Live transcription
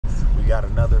got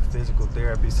another physical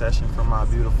therapy session from my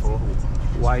beautiful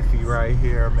wifey right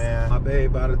here, man. My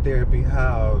babe out of therapy,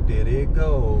 how did it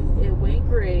go? It went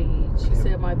great. She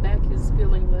said my back is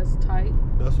feeling less tight.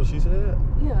 That's what she said?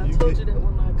 Yeah, I told you that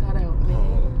when I got out,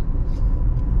 man.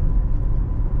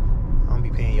 I don't be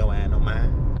paying your ass no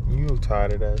mind. You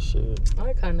tired of that shit.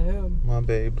 I kind of am. My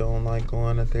babe don't like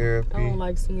going to therapy. I don't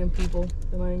like seeing people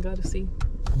that I ain't got to see.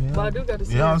 Yeah. But I do got to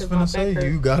see I was finna say,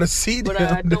 you gotta see them. But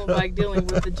I don't like dealing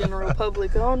with the general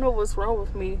public. I don't know what's wrong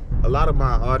with me. A lot of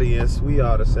my audience, we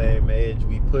all the same age.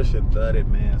 We push and thudded,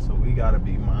 man. So we gotta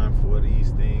be mindful of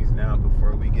these things now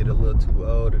before we get a little too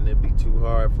old and it be too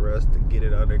hard for us to get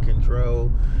it under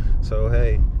control. So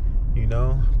hey, you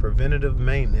know, preventative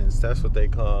maintenance. That's what they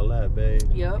call that, babe.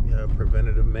 Yep. Yeah,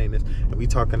 preventative maintenance. And we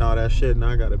talking all that shit, and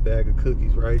I got a bag of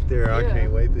cookies right there. Yeah. I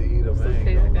can't wait to eat them. It's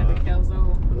okay, I got a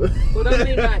calzone. Well, I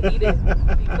may not eat it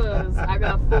because I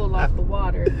got full off the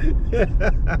water.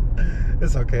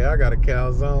 It's okay, I got a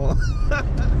calzone.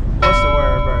 What's the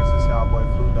word, bro? It's y'all boy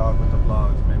Flu Dog with the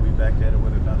vlogs, man. We back at it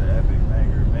with another epic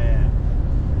banger, man.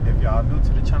 If y'all new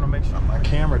to the channel, make sure my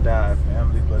camera died,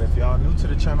 family. But if y'all new to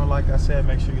the channel, like I said,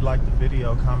 make sure you like the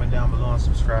video, comment down below, and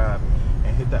subscribe.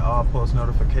 And hit that all post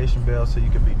notification bell so you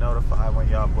can be notified when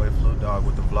y'all boy Flu Dog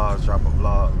with the vlogs drop a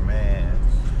vlog, man.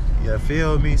 You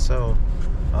feel me? So,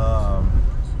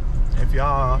 if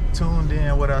y'all tuned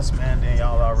in with us, man, then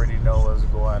y'all already know what's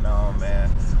going on,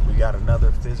 man. We got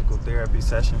another physical therapy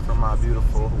session from my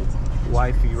beautiful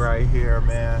wifey right here,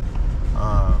 man.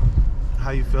 How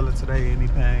you feeling today? Any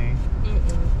pain?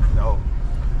 No.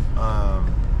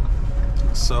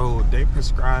 So they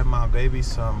prescribed my baby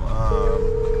some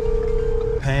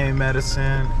pain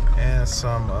medicine and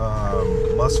some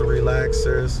muscle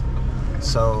relaxers.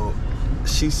 So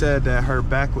she said that her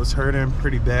back was hurting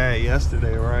pretty bad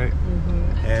yesterday, right?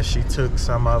 And she took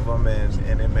some of them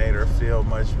and it made her feel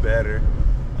much better.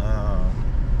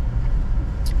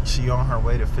 She on her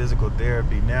way to physical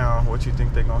therapy now. What you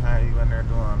think they gonna have you in there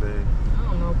doing, babe? I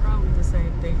don't know, probably the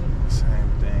same thing. Same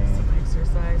thing. Some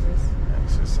exercises.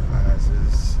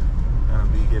 Gonna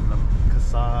be getting them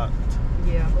cassette.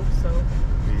 Yeah, I hope so.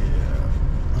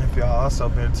 Yeah. If y'all also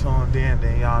been tuned in,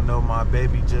 then y'all know my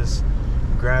baby just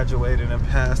graduated and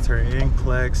passed her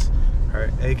NCLEX, her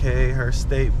aka her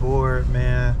state board,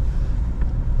 man.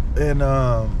 And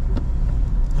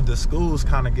the school's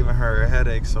kind of giving her a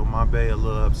headache, so my bae a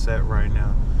little upset right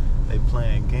now. They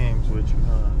playing games with you,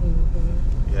 huh?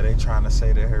 Yeah, they trying to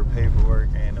say that her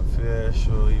paperwork ain't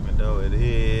official, even though it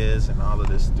is, and all of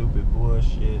this stupid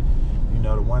bullshit. You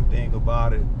know, the one thing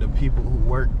about it, the people who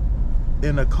work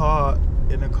in the call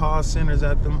centers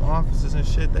at them offices and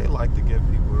shit, they like to give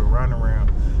people a run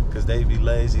around because they be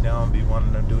lazy. They don't be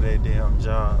wanting to do their damn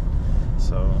job.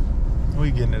 So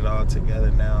we getting it all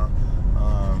together now.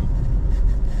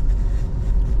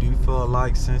 Do you feel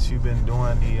like since you've been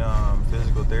doing the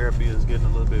physical therapy, it's getting a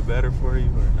little bit better for you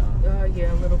or not?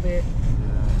 Yeah, a little bit.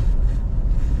 Yeah.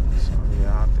 So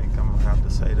yeah, I think I'm gonna have to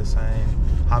say the same.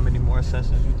 How many more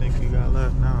sessions you think you got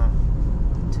left now?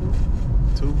 2.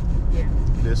 2? Yeah.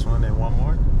 This one and one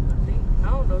more? I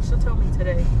don't know. She'll tell me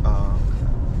today. Oh, okay.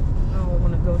 I don't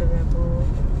want to go to that bull.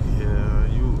 Yeah,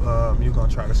 you gonna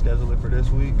try to schedule it for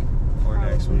this week or Probably,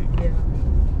 next week? Yeah.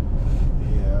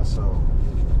 Yeah, so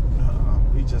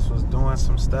we just was doing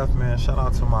some stuff, man. Shout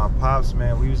out to my pops,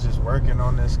 man. We was just working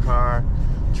on this car,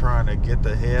 trying to get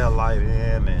the headlight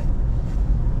in, and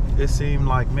it seemed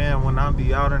like, man, when I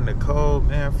be out in the cold,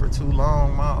 man, for too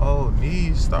long, my old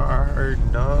knees start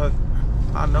hurting, dog.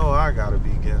 I know I gotta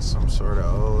be getting some sort of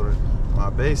older. My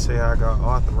bae say I got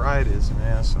arthritis,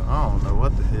 man, so I don't know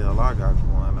what the hell I got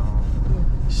going on.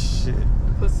 Shit.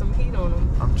 Put some heat on them.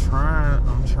 I'm trying.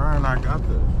 I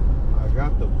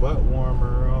got the butt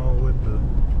warmer on with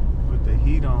the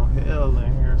heat on hell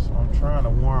in here, so I'm trying to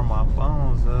warm my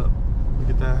phones up. Look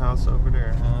at that house over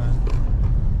there, huh?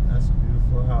 That's a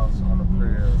beautiful house on the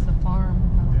prairie. It's a farm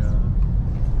house.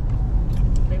 Yeah.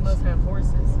 They must have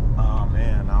horses. Oh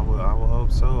man, I will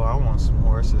hope so. I want some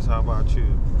horses. How about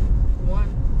you? One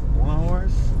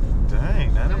horse?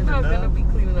 Dang, that ain't enough. I'm not gonna be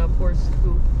cleaning up horse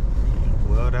poop.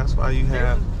 Well, that's why you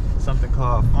have something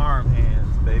called farm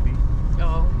hands, baby.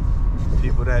 Oh.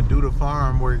 People that do the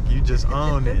farm work, you just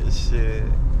own it, shit.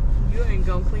 You ain't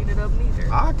gonna clean it up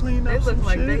neither. I clean up some shit. They look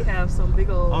like they have some big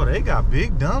old... Oh, they got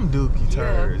big dumb dookie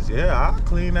turds. Yeah, I'll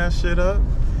clean that shit up.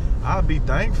 I'll be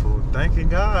thanking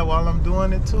God while I'm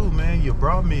doing it too, man. You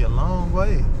brought me a long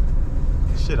way.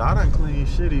 Shit, I done clean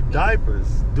shitty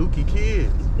diapers, dookie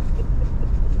kids.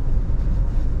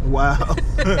 Wow.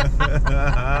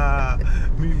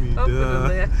 Mimi,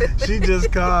 duh. She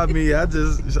just called me. I'm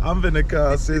finna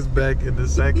call sis back in a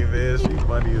second, man. She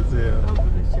funny as hell. I'm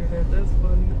pretty sure that's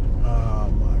funny. Oh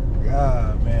my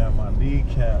God, man, my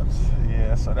kneecaps.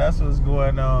 Yeah, so that's what's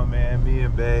going on, man. Me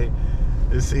and Bae,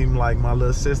 it seemed like my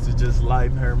little sister just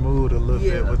lightened her mood a little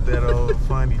bit with that old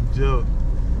funny joke.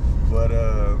 But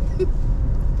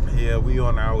yeah, we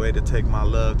on our way to take my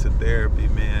love to therapy,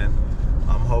 man.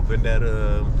 I'm hoping that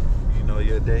you know,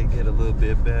 your day get a little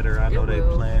bit better. I know they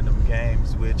playing them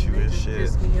games with you and shit.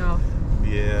 Piss me off.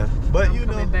 Yeah, but I'm you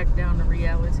know, coming back down to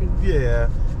reality. Yeah,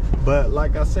 but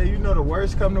like I say, you know, the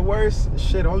worst come to worst,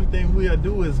 shit. Only thing we'll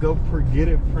do is go get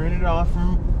it printed off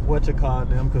from what you call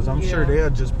them, because I'm sure they'll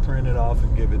just print it off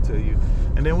and give it to you,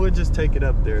 and then we'll just take it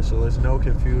up there, so it's no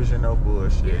confusion, no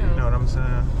bullshit. Yeah. You know what I'm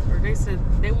saying? Or they said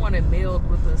they want it mailed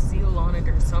with a seal on it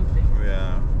or something.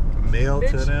 Yeah. Mail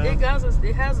to them? It has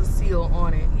a seal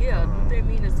on it. Yeah, what they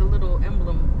mean is the little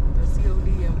emblem, the COD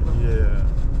emblem. Yeah.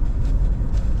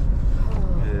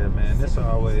 Oh, yeah, man. There's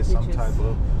always some type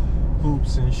of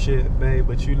hoops and shit, babe.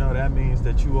 But you know that means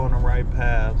that you on the right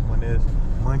path. When there's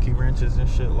monkey wrenches and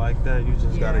shit like that, you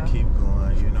just gotta keep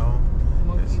going, you know?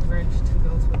 Monkey wrench to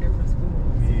go to a different school.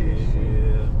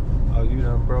 Yeah. Oh, you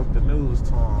done broke the news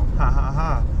to him. Ha ha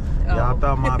ha. Y'all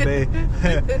thought my baby,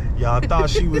 y'all thought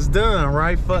she was done,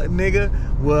 right? Fuck nigga.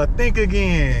 Well, think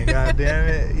again. God damn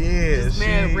it. Yeah. This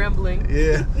man rambling.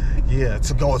 Yeah.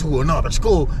 To go to another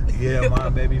school. Yeah, my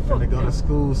baby finna go to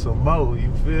school some more.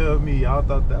 You feel me? Y'all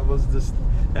thought that was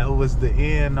the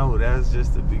end. No, that's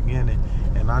just the beginning.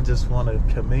 And I just want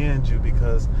to commend you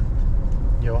because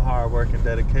your hard work and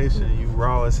dedication. You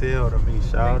raw as hell to me,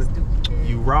 shout it.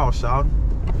 You raw, shout it.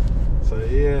 So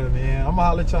yeah, man, I'm gonna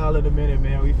holler at y'all in a minute,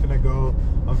 man. We finna go.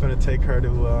 I'm finna take her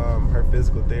to her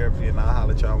physical therapy, and I'll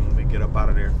holler at y'all when we get up out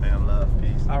of there. Fam, love,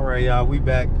 peace. All right, y'all, we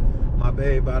back. My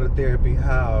babe out of therapy.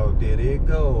 How did it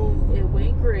go? It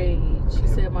went great. She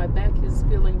said my back is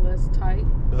feeling less tight.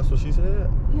 That's what she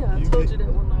said? Yeah, I told you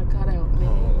that when I got out, man.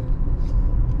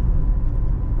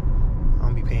 I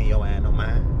don't be paying your ass no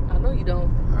mind. I know you don't.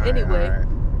 Anyway.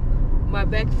 My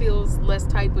back feels less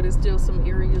tight, but it's still some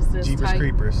areas that's Jeepers tight.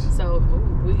 Creepers. So,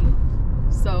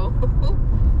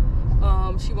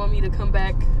 she want me to come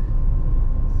back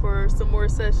for some more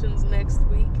sessions next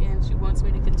week, and she wants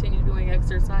me to continue doing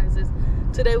exercises.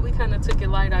 Today we kind of took it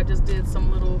light. I just did some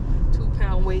little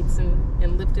 2-pound weights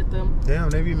and lifted them. Damn,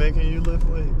 they be making you lift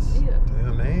weights. Yeah.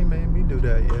 Damn, they ain't made me do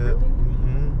that yet. Really?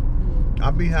 Mm-hmm.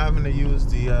 I be having to use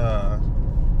the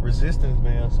resistance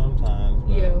band sometimes.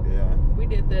 Yeah. We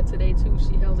did that today too.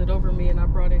 She held it over me and I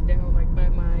brought it down like by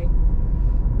my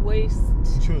waist.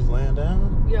 She was laying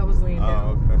down? Yeah, I was laying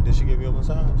down. Oh, okay. Did she give you a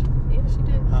massage? Yeah, she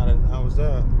did. How was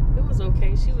that? It was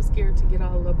okay. She was scared to get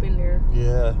all up in there.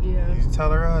 Yeah. You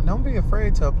tell her, don't be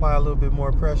afraid to apply a little bit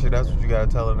more pressure. That's what you gotta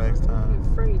tell her next time. Don't be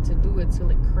afraid to do it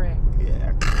till it cracks.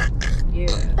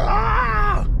 Yeah.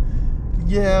 Ah!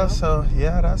 Yeah, so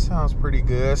that sounds pretty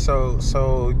good. So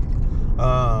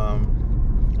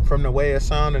from the way it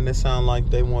sounded, it sounded like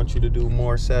they want you to do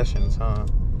more sessions, huh?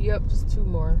 Yep, just 2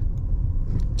 more.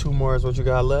 2 more is what you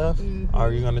got left? Mm-hmm.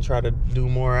 Are you gonna try to do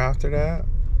more after that?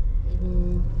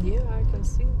 Yeah, I can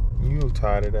see. You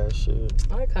tired of that shit.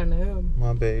 I kind of am.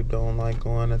 My babe don't like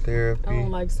going to therapy. I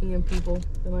don't like seeing people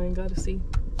that I ain't got to see.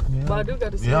 Yeah. But I do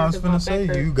got to see them. Yeah, I was finna say,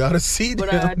 you got to see them.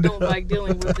 But I don't like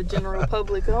dealing with the general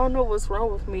public. I don't know what's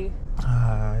wrong with me.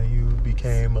 You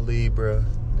became a Libra.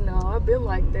 No, I've been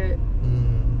like that.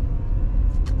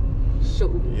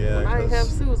 Shoot. Yeah, when I have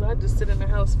Suze, I just sit in the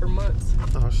house for months.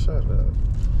 Oh, shut up.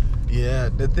 Yeah,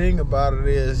 the thing about it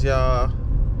is, y'all,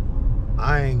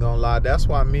 I ain't gonna lie, that's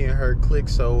why me and her click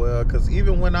so well, because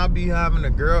even when I be having a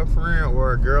girlfriend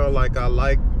or a girl like I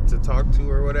like to talk to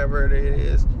or whatever it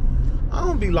is, I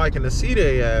don't be liking to see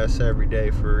their ass every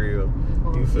day for real.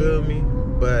 You feel me?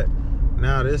 But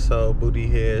now this whole booty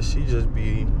head, she just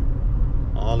be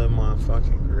all in my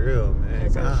fucking grill, man.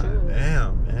 Yes, God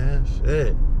damn, man.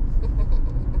 Shit.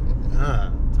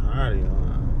 God, tired of you.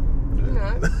 You're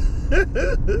not.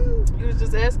 You was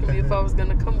just asking me if I was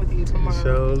gonna come with you tomorrow.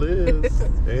 Sure is.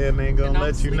 And ain't gonna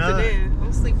let you know.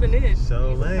 I'm sleeping in.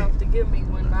 So late. You have to give me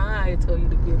when I tell you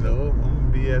to give me. No, I'm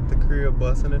gonna be at the crib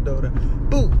busting the door down.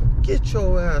 Boo! Get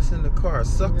your ass in the car,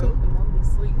 sucker. Nope, and I'm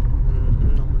asleep.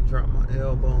 I'm gonna drop my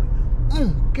elbow.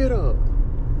 Get up.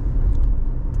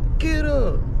 Get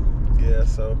up. Yeah,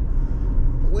 so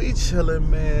we chilling,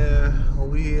 man.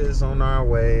 We is on our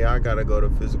way. I gotta go to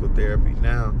physical therapy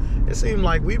now. It seems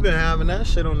like we've been having that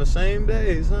shit on the same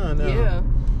days, huh? Now. Yeah.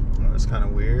 Well, it's kind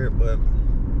of weird, but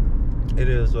It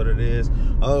is what it is.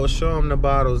 Oh, show them the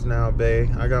bottles now, bae.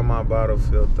 I got my bottle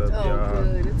filled up, y'all.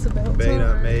 Good. It's about Bae done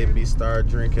time. made me start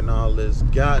drinking all this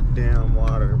goddamn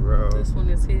water, bro. This one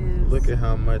is his. Look at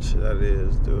how much that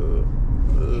is, dude.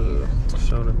 Ugh.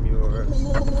 Show them yours.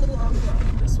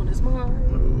 This one is mine.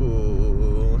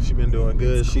 Ooh, she been doing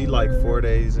good. She like 4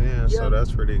 days in, so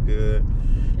that's pretty good.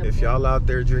 If y'all out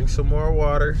there, drink some more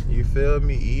water. You feel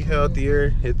me? Eat healthier.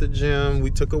 Hit the gym.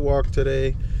 We took a walk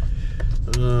today.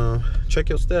 Check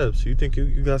your steps. You think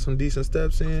you got some decent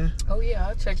steps in? Oh yeah,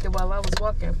 I checked it while I was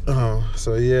walking. Oh,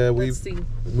 so yeah, we've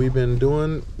been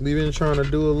trying to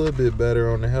do a little bit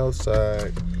better on the health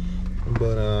side,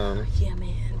 but yeah,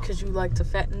 man, cause you like to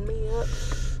fatten me up.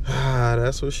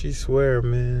 That's what she swear,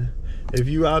 man. If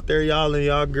you out there, y'all, and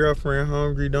y'all girlfriend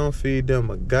hungry, don't feed them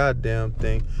a goddamn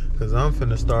thing, cause I'm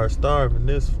finna start starving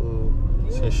this food.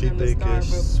 Since she think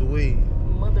it's sweet.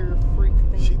 Mother freak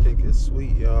thing. She think it's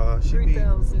sweet, y'all. She be,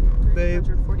 babe,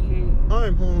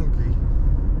 I'm hungry.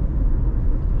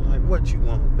 Like, what you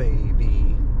want,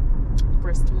 baby?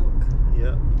 Breast milk.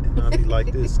 Yep. And I'll be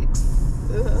like this. I'm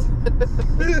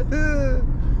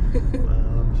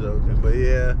joking, but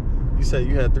yeah. You said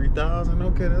you had 3,000?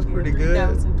 Okay, that's pretty good.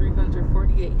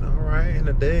 3,348. All right, and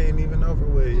the day ain't even over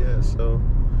with yet, so.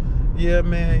 Yeah,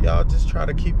 man, y'all just try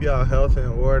to keep y'all health in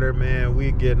order, man.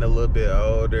 We getting a little bit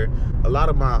older. A lot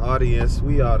of my audience,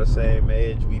 we all the same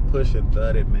age. We pushing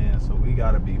 30, man, so we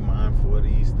got to be mindful of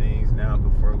these things now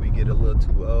before we get a little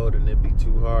too old and it be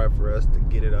too hard for us to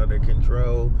get it under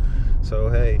control. So,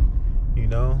 hey, you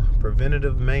know,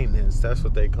 preventative maintenance. That's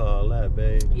what they call that,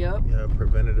 babe. Yep. Yeah,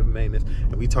 preventative maintenance.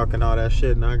 And we talking all that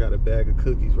shit, and I got a bag of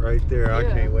cookies right there. Yeah. I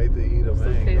can't wait to eat them. It's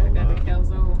okay, I got a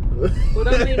calzone. Well,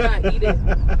 I may not eat it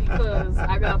because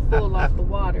I got full off the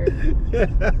water.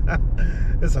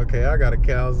 It's okay, I got a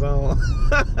calzone.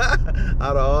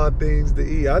 Out of all things to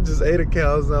eat, I just ate a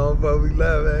calzone before we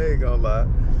left. I ain't gonna lie,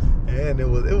 and it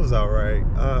was all right.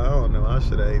 I don't know. I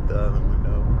should have ate the other one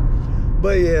though.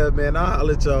 But yeah, man, I'll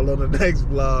let y'all on the next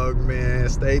vlog, man.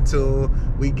 Stay tuned.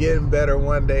 We getting better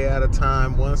one day at a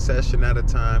time, one session at a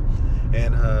time.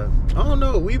 And I don't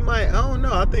know.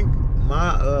 I think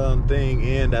my thing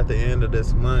end at the end of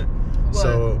this month. What?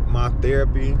 So my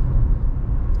therapy.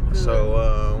 Good.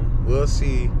 So we'll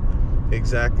see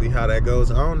exactly how that goes.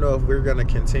 I don't know if we're gonna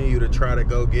continue to try to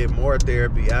go get more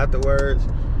therapy afterwards,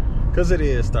 because it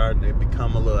is starting to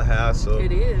become a little hassle.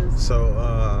 It is. So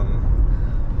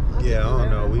yeah, I don't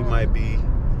know. We might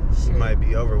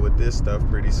be over with this stuff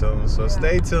pretty soon. So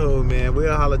stay tuned, man.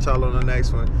 We'll holler at y'all on the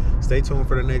next one. Stay tuned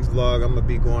for the next vlog. I'm gonna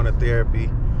be going to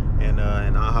therapy, and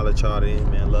I'll holler at y'all then,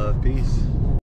 man. Love, peace.